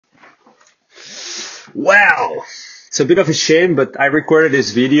Wow, it's a bit of a shame, but I recorded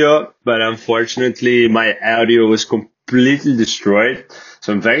this video, but unfortunately my audio was completely destroyed.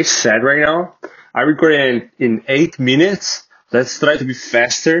 So I'm very sad right now. I recorded in 8 minutes. Let's try to be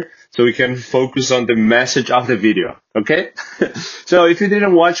faster so we can focus on the message of the video. Okay? So if you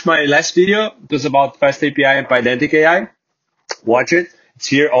didn't watch my last video, it was about Fast API and Pydantic AI. Watch it. It's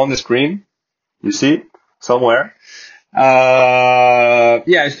here on the screen. You see somewhere. Yeah,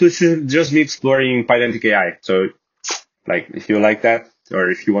 it's just me exploring Pydantic AI. So, like, if you like that, or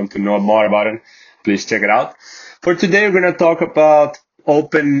if you want to know more about it, please check it out. For today, we're gonna talk about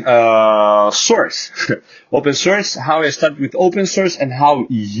open source. Open source, how I start with open source, and how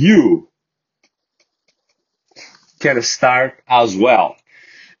you can start as well.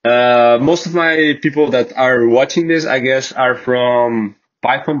 Most of my people that are watching this, I guess, are from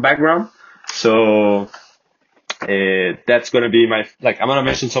Python background. So that's going to be I'm going to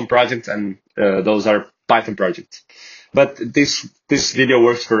mention some projects, and those are Python projects. But this video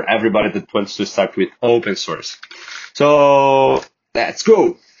works for everybody that wants to start with open source. So let's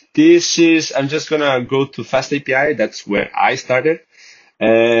go. I'm just going to go to Fast API. That's where I started.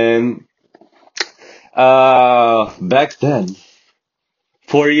 And back then,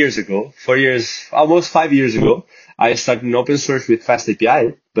 4 years ago, almost 5 years ago, I started in open source with Fast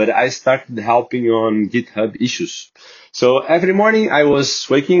API, but I started helping on GitHub issues. So every morning I was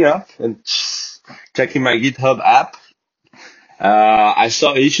waking up and checking my GitHub app. I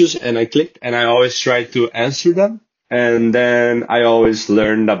saw issues and I clicked, and I always tried to answer them. And then I always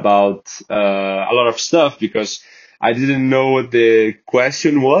learned about a lot of stuff because I didn't know what the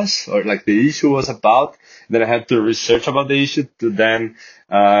question was, or like the issue was about. Then I had to research about the issue to then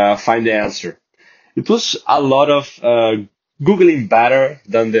find the answer. It was a lot of Googling better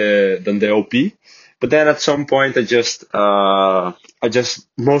than the OP. But then at some point I just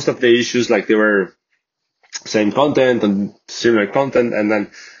most of the issues, like, they were same content and similar content, and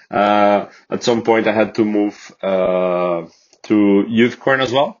then at some point I had to move to Youthcorn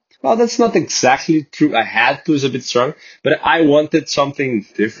as well. Well, that's not exactly true. I had to is a bit strong, but I wanted something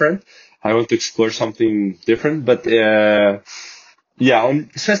different. I want to explore something different, but yeah, on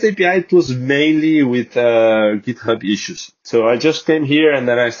Fast API it was mainly with GitHub issues. So I just came here and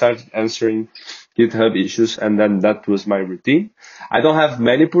then I started answering GitHub issues, and then that was my routine. I don't have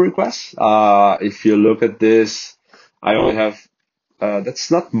many pull requests. If you look at this, I only have,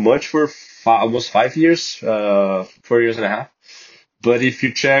 that's not much for almost 5 years, 4 years and a half. But if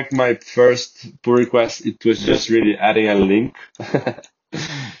you check my first pull request, it was just really adding a link.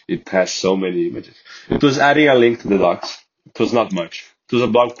 It has so many images. It was adding a link to the docs. It was not much. It was a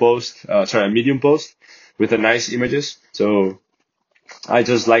blog post, a Medium post with a nice images. So I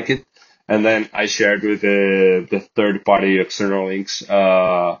just like it. And then I shared with the third party external links,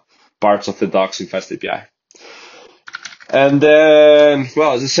 parts of the docs in Fast API. And then,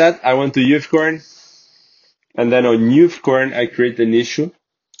 well, as I said, I went to Youthcorn. And then on Youthcorn, I created an issue.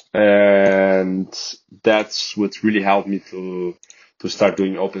 And that's what really helped me to start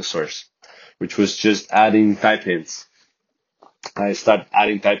doing open source, which was just adding type hints. I started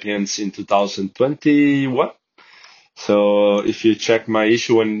adding type hints in 2021. So if you check my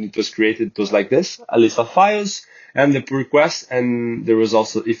issue when it was created, it was like this: a list of files and the pull request, and there was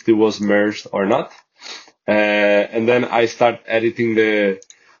also if it was merged or not. And then I start editing the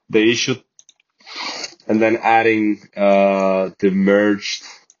issue, and then adding the merged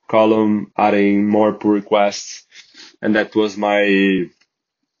column, adding more pull requests, and that was my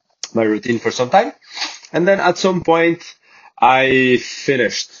routine for some time. And then at some point, I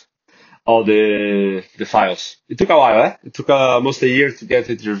finished all the files. It took a while, eh? It took almost a year to get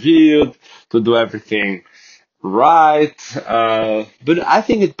it reviewed, to do everything right. But I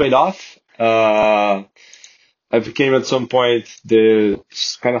think it paid off. I became at some point the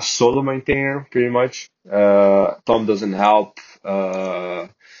kind of solo maintainer, pretty much. Tom doesn't help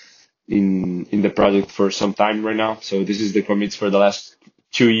in the project for some time right now. So this is the commits for the last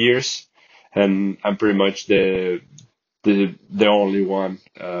 2 years, and I'm pretty much the only one,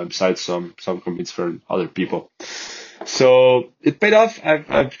 besides some commits from other people. So it paid off.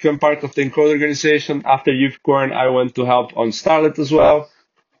 I've become part of the Encode organization. After Youthcorn, I went to help on Starlet as well.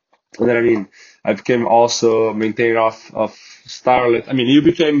 And then, I became also maintainer of Starlet. You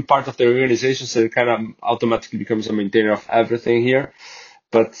became part of the organization, so it kind of automatically becomes a maintainer of everything here.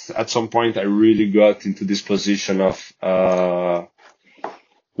 But at some point, I really got into this position of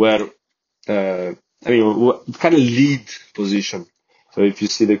where kind of lead position. So if you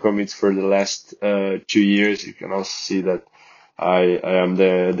see the commits for the last 2 years, you can also see that I am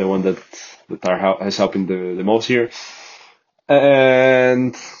the one that is helping the most here.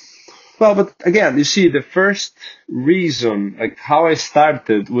 And Well, but again, you see, the first reason, like how I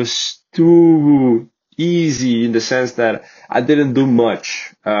started, was too easy in the sense that I didn't do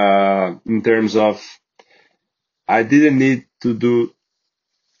much in terms of I didn't need to do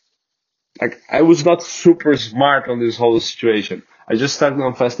like I was not super smart on this whole situation. I just started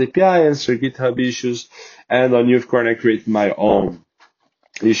on Fast API, answered GitHub issues, and on Youthcorn I created my own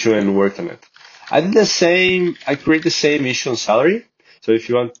issue and worked on it. I did the same. I create the same issue on Celery. So if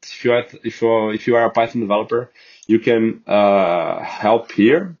you are a Python developer, you can help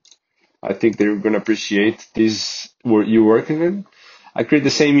here. I think they're gonna appreciate this what you working in. I create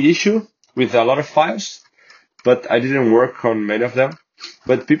the same issue with a lot of files, but I didn't work on many of them.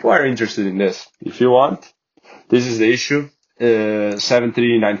 But people are interested in this. If you want, this is the issue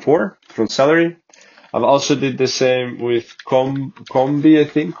 7394 from Celery. I've also did the same with Combi, I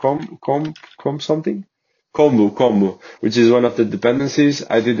think, something. Combu, which is one of the dependencies.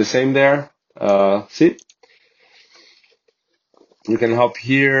 I did the same there. See, you can help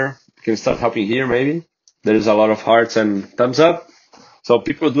here. You can start helping here, maybe. There's a lot of hearts and thumbs up. So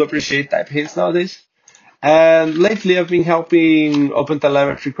people do appreciate type hints nowadays. And lately I've been helping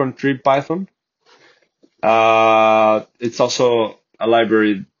OpenTelemetry contrib Python. It's also a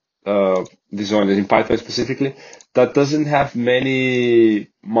library, designed in Python specifically, that doesn't have many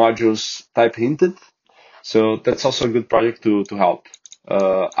modules type hinted. So that's also a good project to help.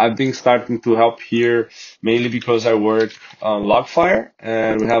 I've been starting to help here mainly because I work on Logfire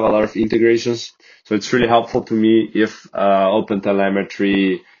and we have a lot of integrations. So it's really helpful to me if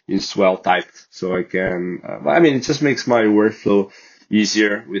OpenTelemetry is well typed. So I can, it just makes my workflow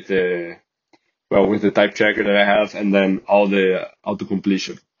easier with the type checker that I have and then all the auto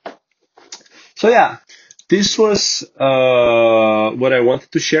completion. So yeah, this was what I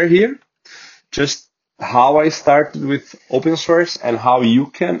wanted to share here. Just how I started with open source and how you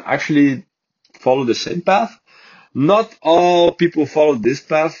can actually follow the same path. Not all people follow this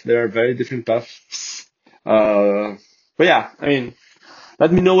path. There are very different paths. But yeah,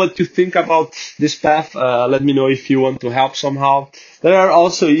 let me know what you think about this path. Let me know if you want to help somehow. There are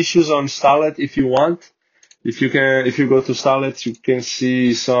also issues on Starlet if you want. If you go to Starlet, you can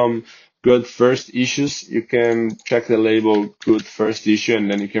see some good first issues. You can check the label good first issue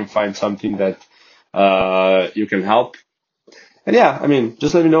and then you can find something that you can help. And yeah,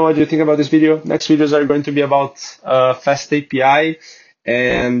 just let me know what you think about this video. Next videos are going to be about Fast API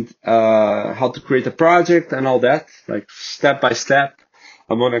and how to create a project and all that, like step by step.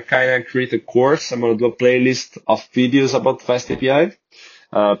 I'm gonna kind of create a course. I'm gonna do a playlist of videos about Fast API.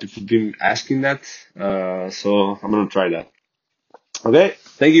 People have been asking that, so I'm gonna try that. Okay,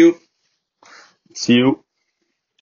 thank you. See you.